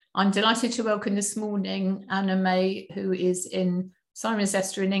I'm delighted to welcome this morning Anna May, who is in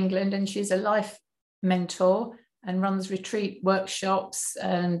Cirencester in England, and she's a life mentor and runs retreat workshops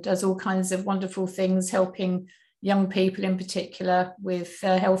and does all kinds of wonderful things, helping young people in particular with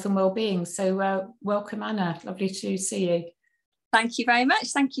health and well-being. So welcome, Anna. Lovely to see you. Thank you very much.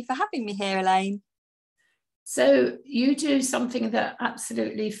 Thank you for having me here, Elaine. So you do something that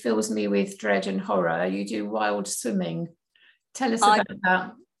absolutely fills me with dread and horror. You do wild swimming. Tell us about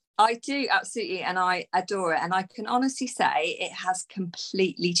that. I do, absolutely, and I adore it. And I can honestly say it has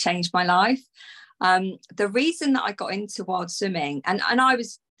completely changed my life. The reason that I got into wild swimming, and I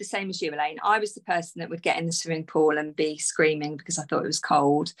was the same as you, Elaine, I was the person that would get in the swimming pool and be screaming because I thought it was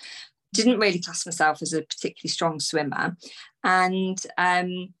cold. Didn't really class myself as a particularly strong swimmer. And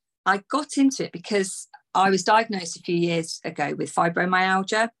I got into it because I was diagnosed a few years ago with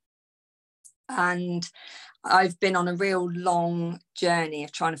fibromyalgia. And I've been on a real long journey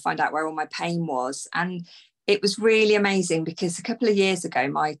of trying to find out where all my pain was. And it was really amazing because a couple of years ago,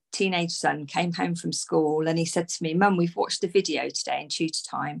 my teenage son came home from school and he said to me, "Mum, we've watched a video today in tutor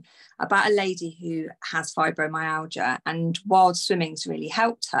time about a lady who has fibromyalgia and wild swimming's really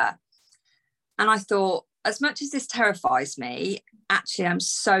helped her." And I thought, as much as this terrifies me, actually, I'm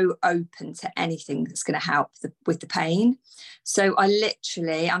so open to anything that's going to help with the pain. So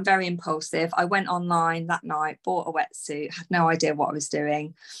I'm very impulsive. I went online that night, bought a wetsuit, had no idea what I was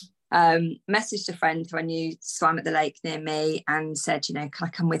doing. Messaged a friend who I knew swam at the lake near me and said, can I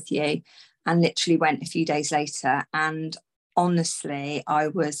come with you? And literally went a few days later. And honestly, I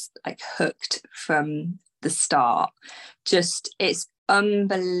was like hooked from the start. It's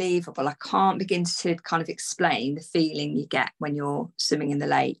unbelievable. I can't begin to kind of explain the feeling you get when you're swimming in the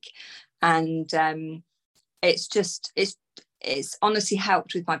lake. And it's honestly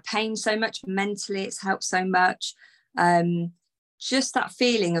helped with my pain so much. Mentally, it's helped so much. Just that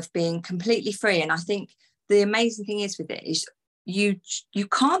feeling of being completely free. And I think the amazing thing is with it is you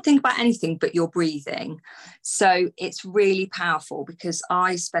can't think about anything but your breathing. So it's really powerful because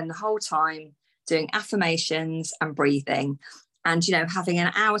I spend the whole time doing affirmations and breathing. And, having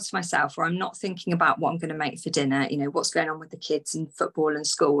an hour to myself where I'm not thinking about what I'm going to make for dinner, what's going on with the kids and football and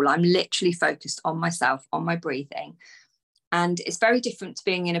school. I'm literally focused on myself, on my breathing. And it's very different to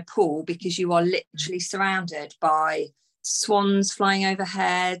being in a pool because you are literally surrounded by swans flying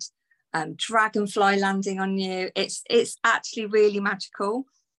overhead, dragonfly landing on you. It's actually really magical.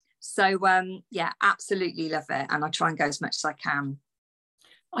 So, absolutely love it. And I try and go as much as I can.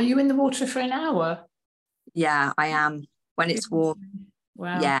 Are you in the water for an hour? Yeah, I am. When it's warm.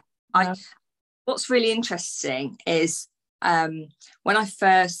 Wow. Yeah. Wow. What's really interesting is when I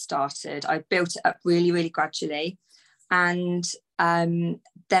first started, I built it up really, really gradually. And then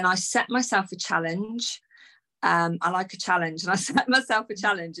I set myself a challenge. I like a challenge. And I set myself a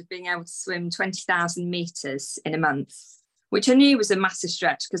challenge of being able to swim 20,000 meters in a month, which I knew was a massive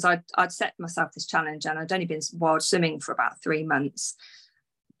stretch because I'd set myself this challenge and I'd only been wild swimming for about 3 months.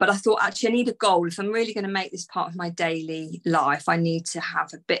 But I thought, actually, I need a goal. If I'm really going to make this part of my daily life, I need to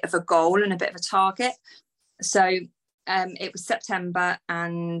have a bit of a goal and a bit of a target. So it was September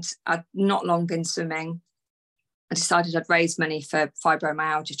and I'd not long been swimming. I decided I'd raise money for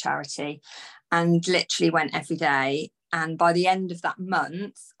Fibromyalgia charity and literally went every day. And by the end of that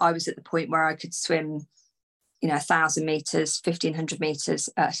month, I was at the point where I could swim, 1,000 meters, 1,500 meters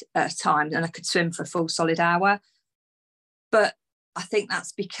at a time. And I could swim for a full solid hour. But I think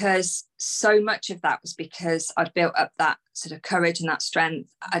that's because so much of that was because I'd built up that sort of courage and that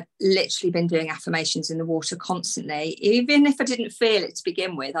strength. I'd literally been doing affirmations in the water constantly. Even if I didn't feel it to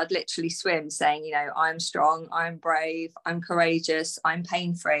begin with, I'd literally swim saying, I'm strong, I'm brave, I'm courageous, I'm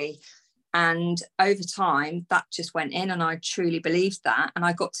pain-free. And over time, that just went in and I truly believed that. And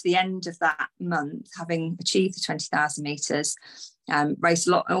I got to the end of that month, having achieved the 20,000 metres, raised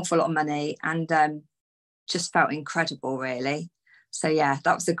an awful lot of money and just felt incredible, really. So, yeah,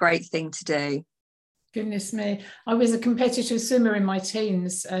 that was a great thing to do. Goodness me. I was a competitive swimmer in my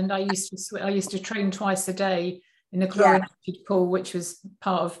teens and I used to train twice a day in a chlorinated pool, which was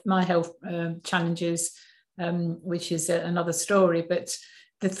part of my health challenges, which is another story. But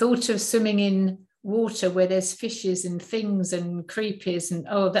the thought of swimming in water where there's fishes and things and creepies and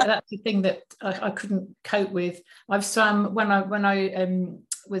that's the thing that I couldn't cope with. I've swum when I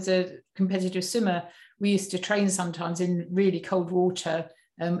was a competitive swimmer. We used to train sometimes in really cold water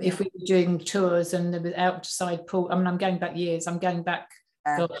if we were doing tours and there was outside pool. I mean, I'm going back years. I'm going back,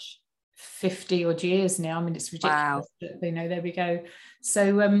 50 odd years now. I mean, it's ridiculous. Wow. But, there we go.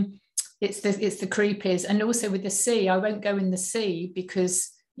 So it's the creepies. And also with the sea, I won't go in the sea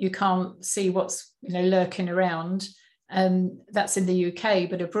because you can't see what's lurking around. That's in the UK,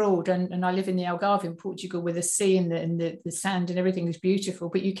 but abroad, and I live in the Algarve in Portugal, where the sea and the sand and everything is beautiful,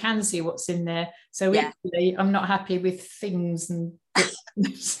 but you can see what's in there. So equally, I'm not happy with things and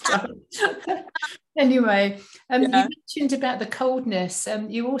stuff. Anyway, you mentioned about the coldness.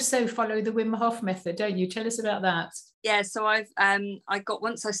 You also follow the Wim Hof method, don't you? Tell us about that. Yeah, so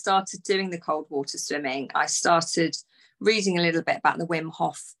once I started doing the cold water swimming, I started reading a little bit about the Wim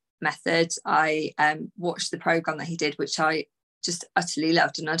Hof method. I watched the program that he did, which I just utterly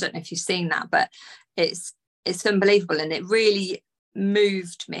loved, and I don't know if you've seen that, but it's unbelievable, and it really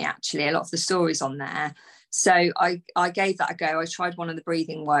moved me, actually, a lot of the stories on there. So I gave that a go. I tried one of the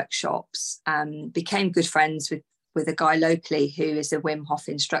breathing workshops, became good friends with a guy locally who is a Wim Hof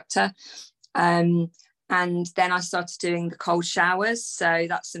instructor, and then I started doing the cold showers. So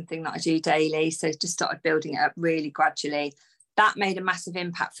that's something that I do daily. So just started building it up really gradually. That made a massive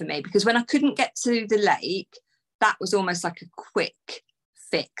impact for me, because when I couldn't get to the lake, that was almost like a quick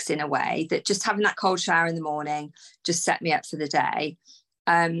fix, in a way, that just having that cold shower in the morning just set me up for the day.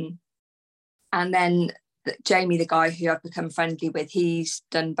 And then Jamie, the guy who I've become friendly with, he's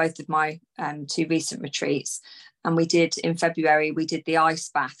done both of my 2 recent retreats. And in February, we did the ice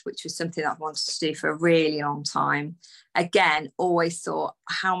bath, which was something that I wanted to do for a really long time. Again, always thought,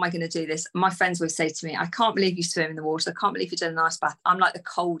 how am I going to do this? My friends always say to me, I can't believe you swim in the water. I can't believe you've done an ice bath. I'm like the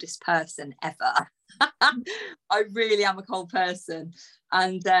coldest person ever. I really am a cold person.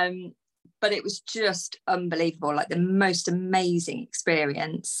 And but it was just unbelievable, like the most amazing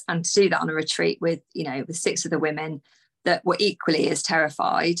experience. And to do that on a retreat with 6 of the women that were equally as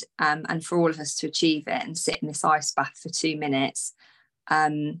terrified, and for all of us to achieve it and sit in this ice bath for 2 minutes,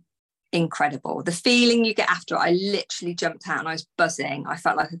 incredible. The feeling you get after it, I literally jumped out and I was buzzing. I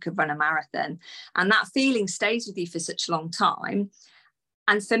felt like I could run a marathon, and that feeling stays with you for such a long time.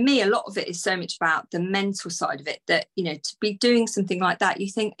 And for me, a lot of it is so much about the mental side of it, that, to be doing something like that, you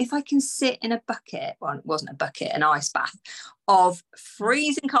think, if I can sit in a bucket, well, it wasn't a bucket, an ice bath of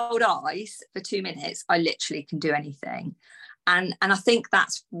freezing cold ice for 2 minutes, I literally can do anything. And I think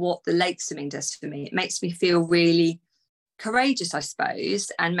that's what the lake swimming does for me. It makes me feel really courageous, I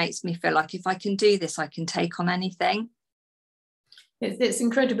suppose, and makes me feel like if I can do this, I can take on anything. It's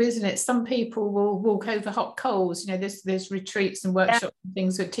incredible, isn't it? Some people will walk over hot coals. There's retreats and workshops and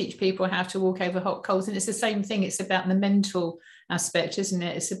things that teach people how to walk over hot coals. And it's the same thing. It's about the mental aspect, isn't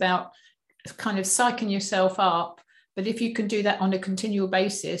it? It's about kind of psyching yourself up. But if you can do that on a continual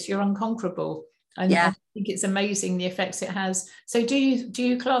basis, you're unconquerable. And I think it's amazing the effects it has. So do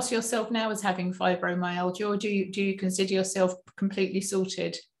you class yourself now as having fibromyalgia, or do you consider yourself completely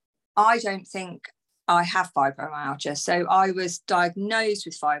sorted? I don't think I have fibromyalgia. So I was diagnosed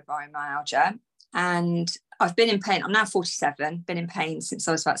with fibromyalgia, and I've been in pain. I'm now 47, been in pain since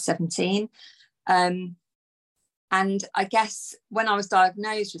I was about 17. And I guess when I was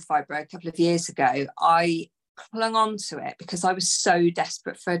diagnosed with fibro a couple of years ago, I clung on to it because I was so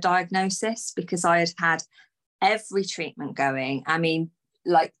desperate for a diagnosis, because I had every treatment going. I mean,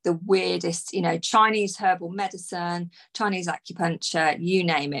 like the weirdest, Chinese herbal medicine, Chinese acupuncture, you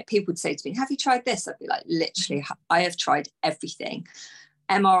name it. People would say to me, have you tried this? I'd be like, literally, I have tried everything.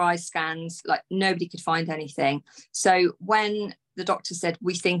 MRI scans, like nobody could find anything. So when the doctor said,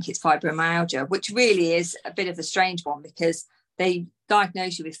 we think it's fibromyalgia, which really is a bit of a strange one, because they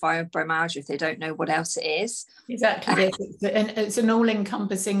diagnose you with fibromyalgia if they don't know what else it is. Exactly. It's an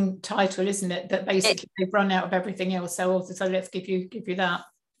all-encompassing title, isn't it? That basically they've run out of everything else. So let's give you that.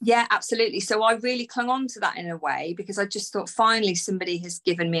 Yeah, absolutely. So I really clung on to that in a way, because I just thought, finally somebody has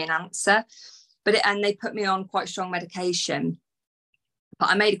given me an answer. And they put me on quite strong medication. But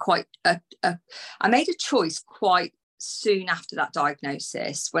I made I made a choice quite soon after that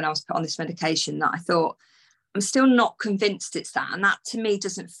diagnosis, when I was put on this medication, that I thought, I'm still not convinced it's that. And that to me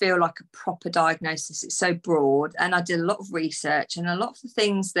doesn't feel like a proper diagnosis. It's so broad. And I did a lot of research, and a lot of the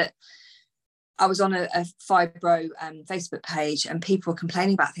things that I was on a fibro Facebook page, and people were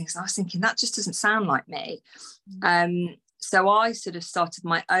complaining about things. And I was thinking, that just doesn't sound like me. So I sort of started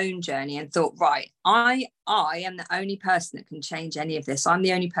my own journey and thought, right, I am the only person that can change any of this. I'm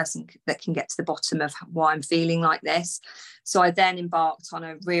the only person that can get to the bottom of why I'm feeling like this. So I then embarked on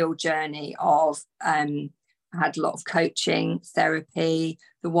a real journey of I had a lot of coaching, therapy,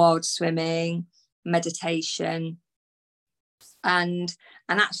 the wild swimming, meditation, and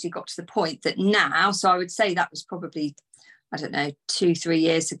actually got to the point that now, so I would say that was probably, I don't know, 2-3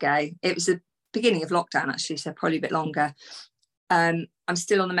 years ago. It was the beginning of lockdown, actually, so probably a bit longer. I'm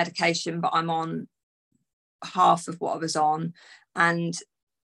still on the medication, but I'm on half of what I was on, and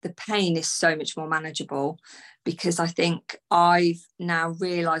the pain is so much more manageable, because I think I've now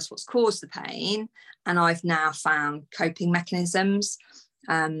realised what's caused the pain, and I've now found coping mechanisms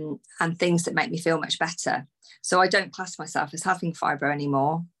and things that make me feel much better. So I don't class myself as having fibro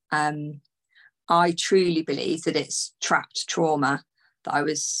anymore. I truly believe that it's trapped trauma that I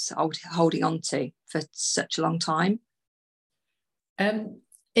was holding on to for such a long time.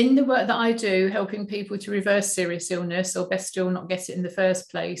 In the work that I do, helping people to reverse serious illness, or best still not get it in the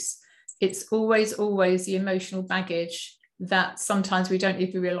first place, it's always the emotional baggage that sometimes we don't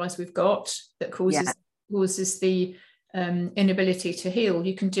even realise we've got, that causes the inability to heal.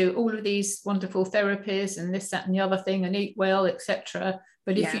 You can do all of these wonderful therapies and this, that and the other thing, and eat well, etc.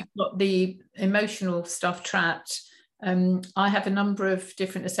 But if you've got the emotional stuff trapped, I have a number of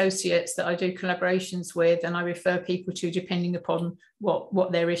different associates that I do collaborations with, and I refer people to, depending upon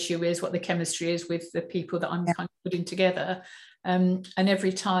what their issue is, what the chemistry is with the people that I'm kind of putting together. And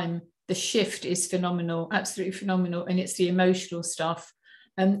every time the shift is phenomenal, absolutely phenomenal, and it's the emotional stuff.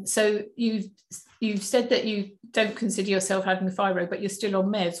 So you've said that you don't consider yourself having fibro, but you're still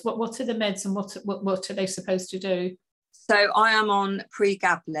on meds. What are the meds, and what are they supposed to do? So I am on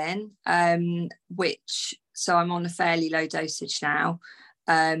pregabalin, so I'm on a fairly low dosage now,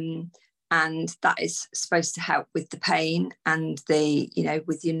 and that is supposed to help with the pain and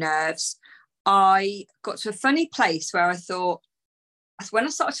with your nerves. I got to a funny place where I thought, when I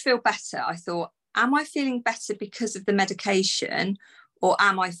started to feel better, I thought, am I feeling better because of the medication, or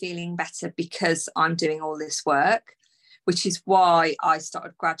am I feeling better because I'm doing all this work? Which is why I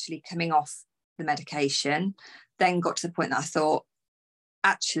started gradually coming off the medication. Then got to the point that I thought,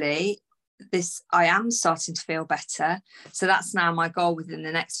 actually, I am starting to feel better. So that's now my goal within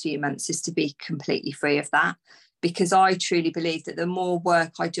the next few months, is to be completely free of that, because I truly believe that the more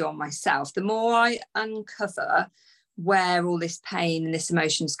work I do on myself, the more I uncover where all this pain and this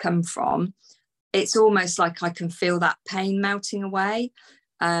emotions come from, it's almost like I can feel that pain melting away.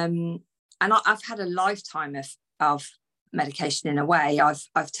 And I've had a lifetime of medication in a way.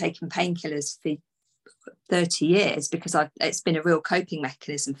 I've taken painkillers for 30 years because it's been a real coping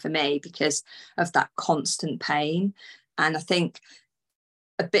mechanism for me because of that constant pain. And I think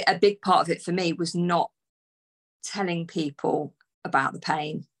a big part of it for me was not telling people about the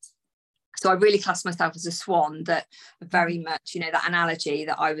pain. So I really class myself as a swan, that very much, that analogy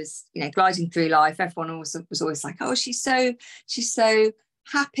that I was, gliding through life. Everyone was always like, oh, she's so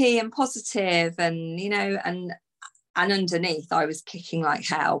happy and positive, and and underneath I was kicking like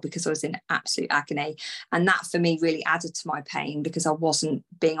hell because I was in absolute agony. And that for me really added to my pain, because I wasn't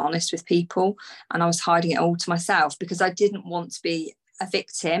being honest with people and I was hiding it all to myself because I didn't want to be a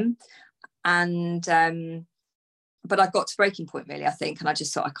victim. And but I got to breaking point, really, I think, and I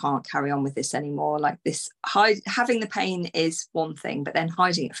just thought, I can't carry on with this anymore. Like this, having the pain is one thing, but then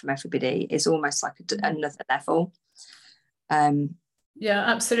hiding it from everybody is almost like another level. Yeah,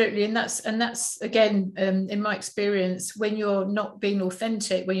 absolutely. And that's again, in my experience, when you're not being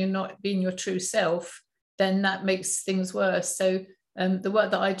authentic, when you're not being your true self, then that makes things worse. So the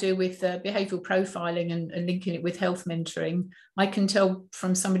work that I do with behavioural profiling and linking it with health mentoring, I can tell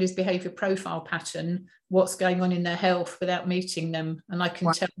from somebody's behaviour profile pattern what's going on in their health without meeting them. And I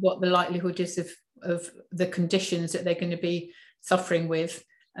can tell what the likelihood is of the conditions that they're going to be suffering with,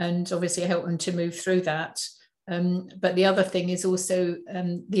 and obviously help them to move through that. But the other thing is also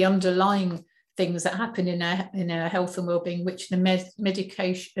the underlying things that happen in our health and well-being, which the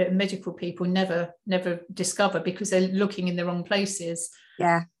medical people never discover because they're looking in the wrong places.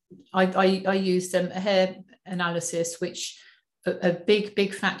 Yeah, I used a hair analysis, which a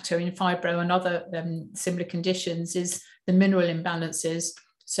big factor in fibro and other similar conditions is the mineral imbalances.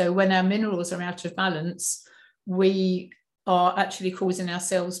 So when our minerals are out of balance, we are actually causing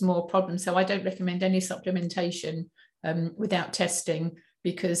ourselves more problems. So I don't recommend any supplementation without testing,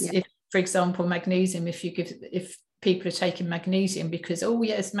 because if, for example, magnesium, if people are taking magnesium because, oh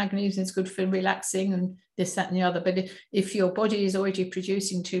yes, magnesium is good for relaxing and this, that and the other, but if your body is already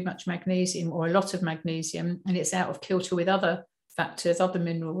producing too much magnesium or a lot of magnesium and it's out of kilter with other factors, other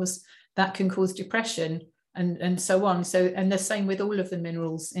minerals, that can cause depression and so on. So, and the same with all of the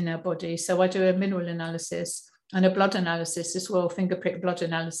minerals in our body. So I do a mineral analysis and a blood analysis as well, finger prick blood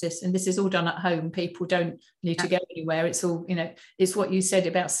analysis. And this is all done at home. People don't need to go anywhere. It's all, it's what you said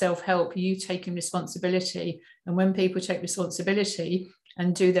about self-help, you taking responsibility. And when people take responsibility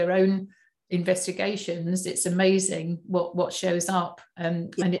and do their own investigations, it's amazing what shows up.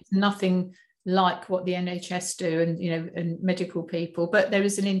 And it's nothing like what the NHS do and medical people. But there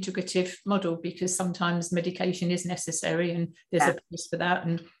is an integrative model, because sometimes medication is necessary and there's a place for that.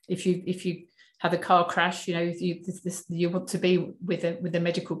 And if you have a car crash, you want to be with the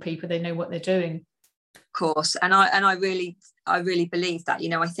medical people, they know what they're doing. Of course, and I really believe that, you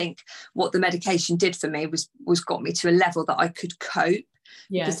know, I think what the medication did for me was got me to a level that I could cope.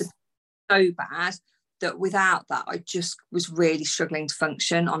 Yes. Because so bad that without that I just was really struggling to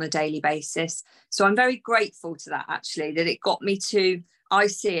function on a daily basis. So I'm very grateful to that, actually, that it got me to, I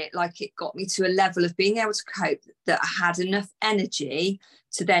see it like it got me to a level of being able to cope, that I had enough energy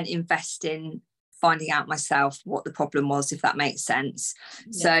to then invest in finding out myself what the problem was, if that makes sense.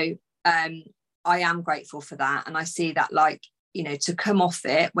 Yeah. So I am grateful for that, and I see that, like, you know, to come off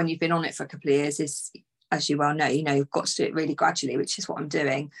it when you've been on it for a couple of years is, as you well know, you know, you've got to do it really gradually, which is what I'm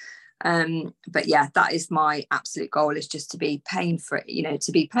doing. But yeah, that is my absolute goal, is just to be pain-free, you know,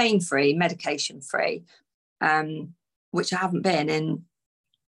 to be pain-free, medication-free, which I haven't been in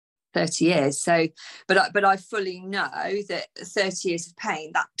 30 years. So, but I fully know that 30 years of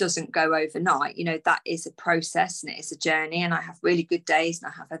pain, that doesn't go overnight. You know, that is a process and it is a journey, and I have really good days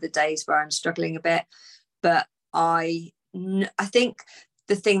and I have other days where I'm struggling a bit. But I think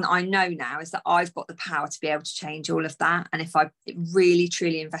the thing that I know now is that I've got the power to be able to change all of that. And if I really,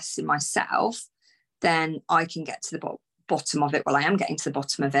 truly invest in myself, then I can get to the bottom of it. Well, I am getting to the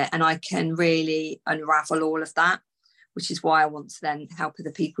bottom of it, and I can really unravel all of that, which is why I want to then help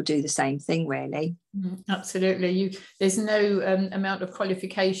other people do the same thing, really. Absolutely. There's no amount of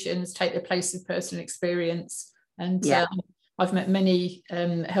qualifications take the place of personal experience. And yeah. I've met many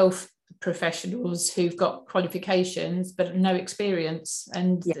health professionals who've got qualifications but no experience,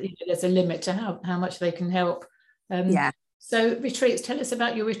 and there's a limit to how much they can help. So retreats, tell us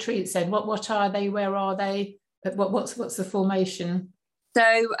about your retreats then. What are they? Where are they? What's the formation?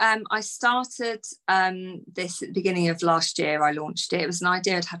 So I started this at the beginning of last year. I launched it. It was an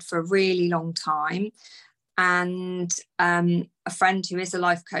idea I'd had for a really long time, and a friend who is a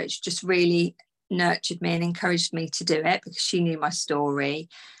life coach just really nurtured me and encouraged me to do it, because she knew my story.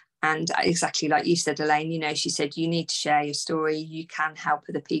 And exactly like you said, Elaine, you know, she said, you need to share your story. You can help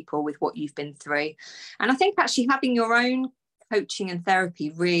other people with what you've been through. And I think actually having your own coaching and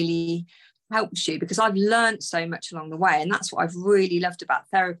therapy really helps you, because I've learned so much along the way. And that's what I've really loved about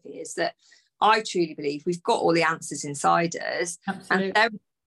therapy, is that I truly believe we've got all the answers inside us. Absolutely. And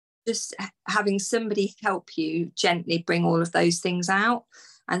just having somebody help you gently bring all of those things out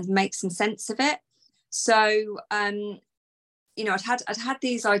and make some sense of it. So, you know, I'd had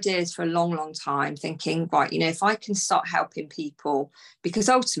these ideas for a long time, thinking, right, you know, if I can start helping people, because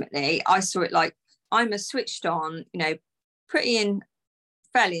ultimately I saw it like, I'm a switched on, you know,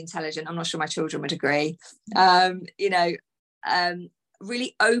 fairly intelligent, I'm not sure my children would agree, you know,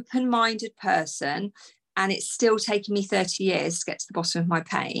 really open-minded person, and it's still taken me 30 years to get to the bottom of my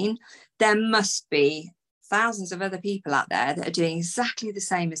pain. There must be thousands of other people out there that are doing exactly the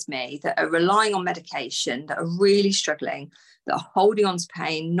same as me, that are relying on medication, that are really struggling, that are holding on to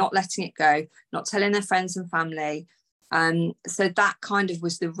pain, not letting it go, not telling their friends and family. So that kind of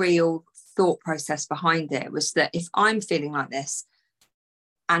was the real thought process behind it, was that if I'm feeling like this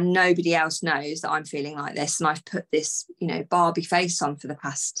and nobody else knows that I'm feeling like this, and I've put this, you know, Barbie face on for the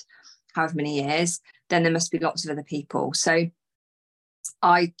past however many years, then there must be lots of other people. So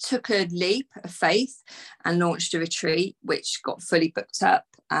I took a leap of faith and launched a retreat, which got fully booked up.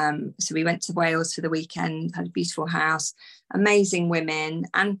 So we went to Wales for the weekend, had a beautiful house, amazing women.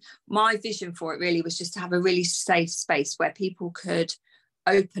 And my vision for it really was just to have a really safe space where people could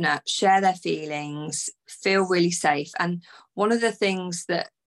open up, share their feelings, feel really safe. And one of the things that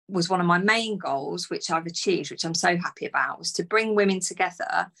was one of my main goals, which I've achieved, which I'm so happy about, was to bring women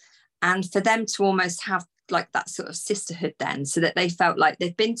together and for them to almost have like that sort of sisterhood then, so that they felt like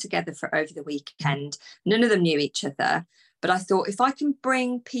they've been together for over the weekend. None of them knew each other, but I thought, if I can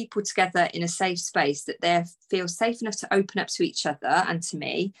bring people together in a safe space, that they feel safe enough to open up to each other and to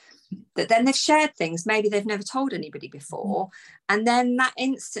me, that then they've shared things maybe they've never told anybody before, and then that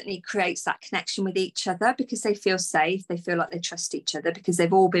instantly creates that connection with each other, because they feel safe, they feel like they trust each other, because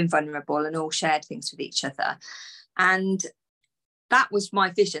they've all been vulnerable and all shared things with each other. And that was my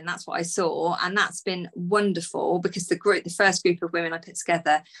vision. That's what I saw. And that's been wonderful, because the first group of women I put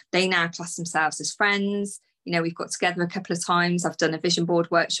together, they now class themselves as friends. You know, we've got together a couple of times. I've done a vision board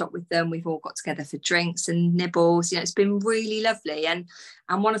workshop with them. We've all got together for drinks and nibbles. You know, it's been really lovely. And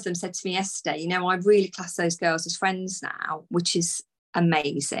one of them said to me yesterday, you know, I really class those girls as friends now, which is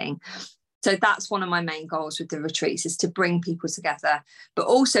amazing. So that's one of my main goals with the retreats, is to bring people together, but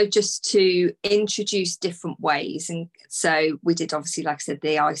also just to introduce different ways. And so we did, obviously, like I said,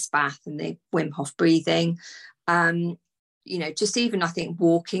 the ice bath and the Wim Hof breathing. You know, just even I think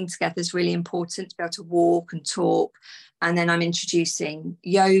walking together is really important, to be able to walk and talk. And then I'm introducing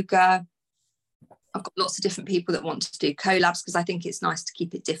yoga. I've got lots of different people that want to do collabs, because I think it's nice to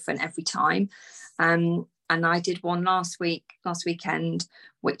keep it different every time. And I did one last weekend,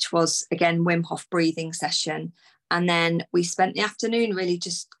 which was again Wim Hof breathing session. And then we spent the afternoon really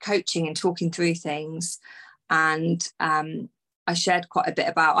just coaching and talking through things. And I shared quite a bit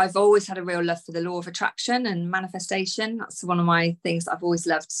about, I've always had a real love for the law of attraction and manifestation. That's one of my things that I've always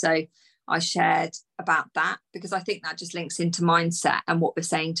loved. So I shared about that because I think that just links into mindset and what we're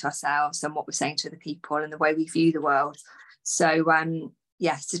saying to ourselves and what we're saying to other people and the way we view the world. So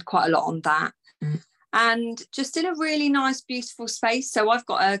yes, did quite a lot on that. And just in a really nice, beautiful space. So I've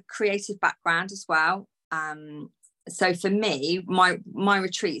got a creative background as well. So for me, my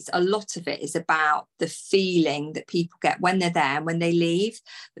retreats, a lot of it is about the feeling that people get when they're there and when they leave,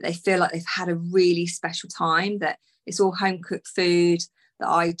 that they feel like they've had a really special time, that it's all home cooked food that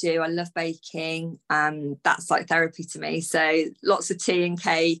I do. I love baking. That's like therapy to me. So lots of tea and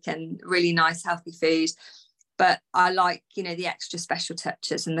cake and really nice, healthy food. But I like, the extra special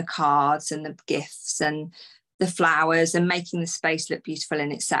touches and the cards and the gifts and the flowers and making the space look beautiful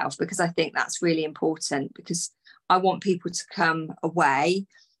in itself, because I think that's really important, because I want people to come away.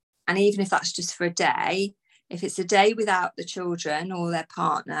 And even if that's just for a day, if it's a day without the children or their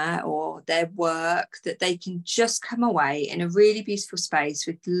partner or their work, that they can just come away in a really beautiful space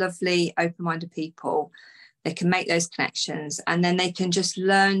with lovely, open-minded people. They can make those connections, and then they can just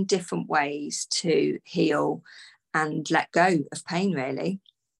learn different ways to heal and let go of pain, really.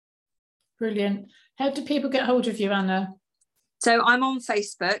 Brilliant. How do people get hold of you, Anna? So I'm on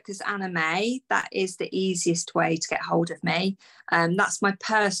Facebook as Anna May. That is the easiest way to get hold of me. That's my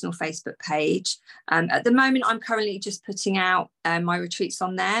personal Facebook page. At the moment, I'm currently just putting out my retreats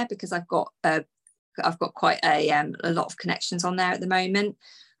on there, because I've got quite a lot of connections on there at the moment.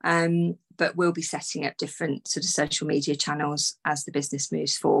 But we'll be setting up different sort of social media channels as the business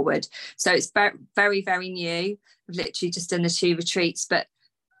moves forward. So it's very, very, very new. I've literally just done the 2 retreats. But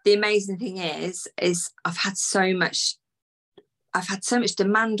the amazing thing is I've had so much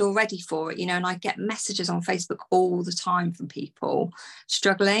demand already for it, and I get messages on Facebook all the time from people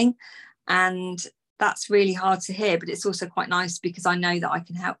struggling. And that's really hard to hear, but it's also quite nice because I know that I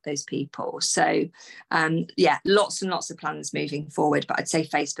can help those people. So lots and lots of plans moving forward, but I'd say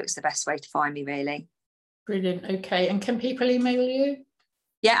Facebook's the best way to find me, really. Brilliant. Okay. And can people email you?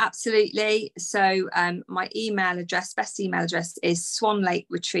 Yeah, absolutely. So my best email address is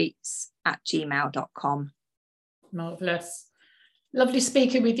swanlakeretreats@gmail.com. Marvellous. Lovely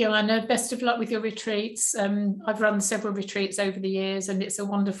speaking with you, Anna. Best of luck with your retreats. I've run several retreats over the years, and it's a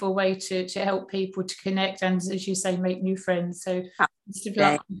wonderful way to help people to connect and, as you say, make new friends. So best of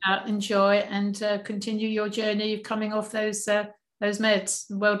luck with that. Enjoy and continue your journey of coming off those meds.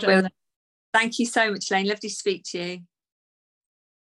 Well done. Thank you so much, Elaine. Lovely to speak to you.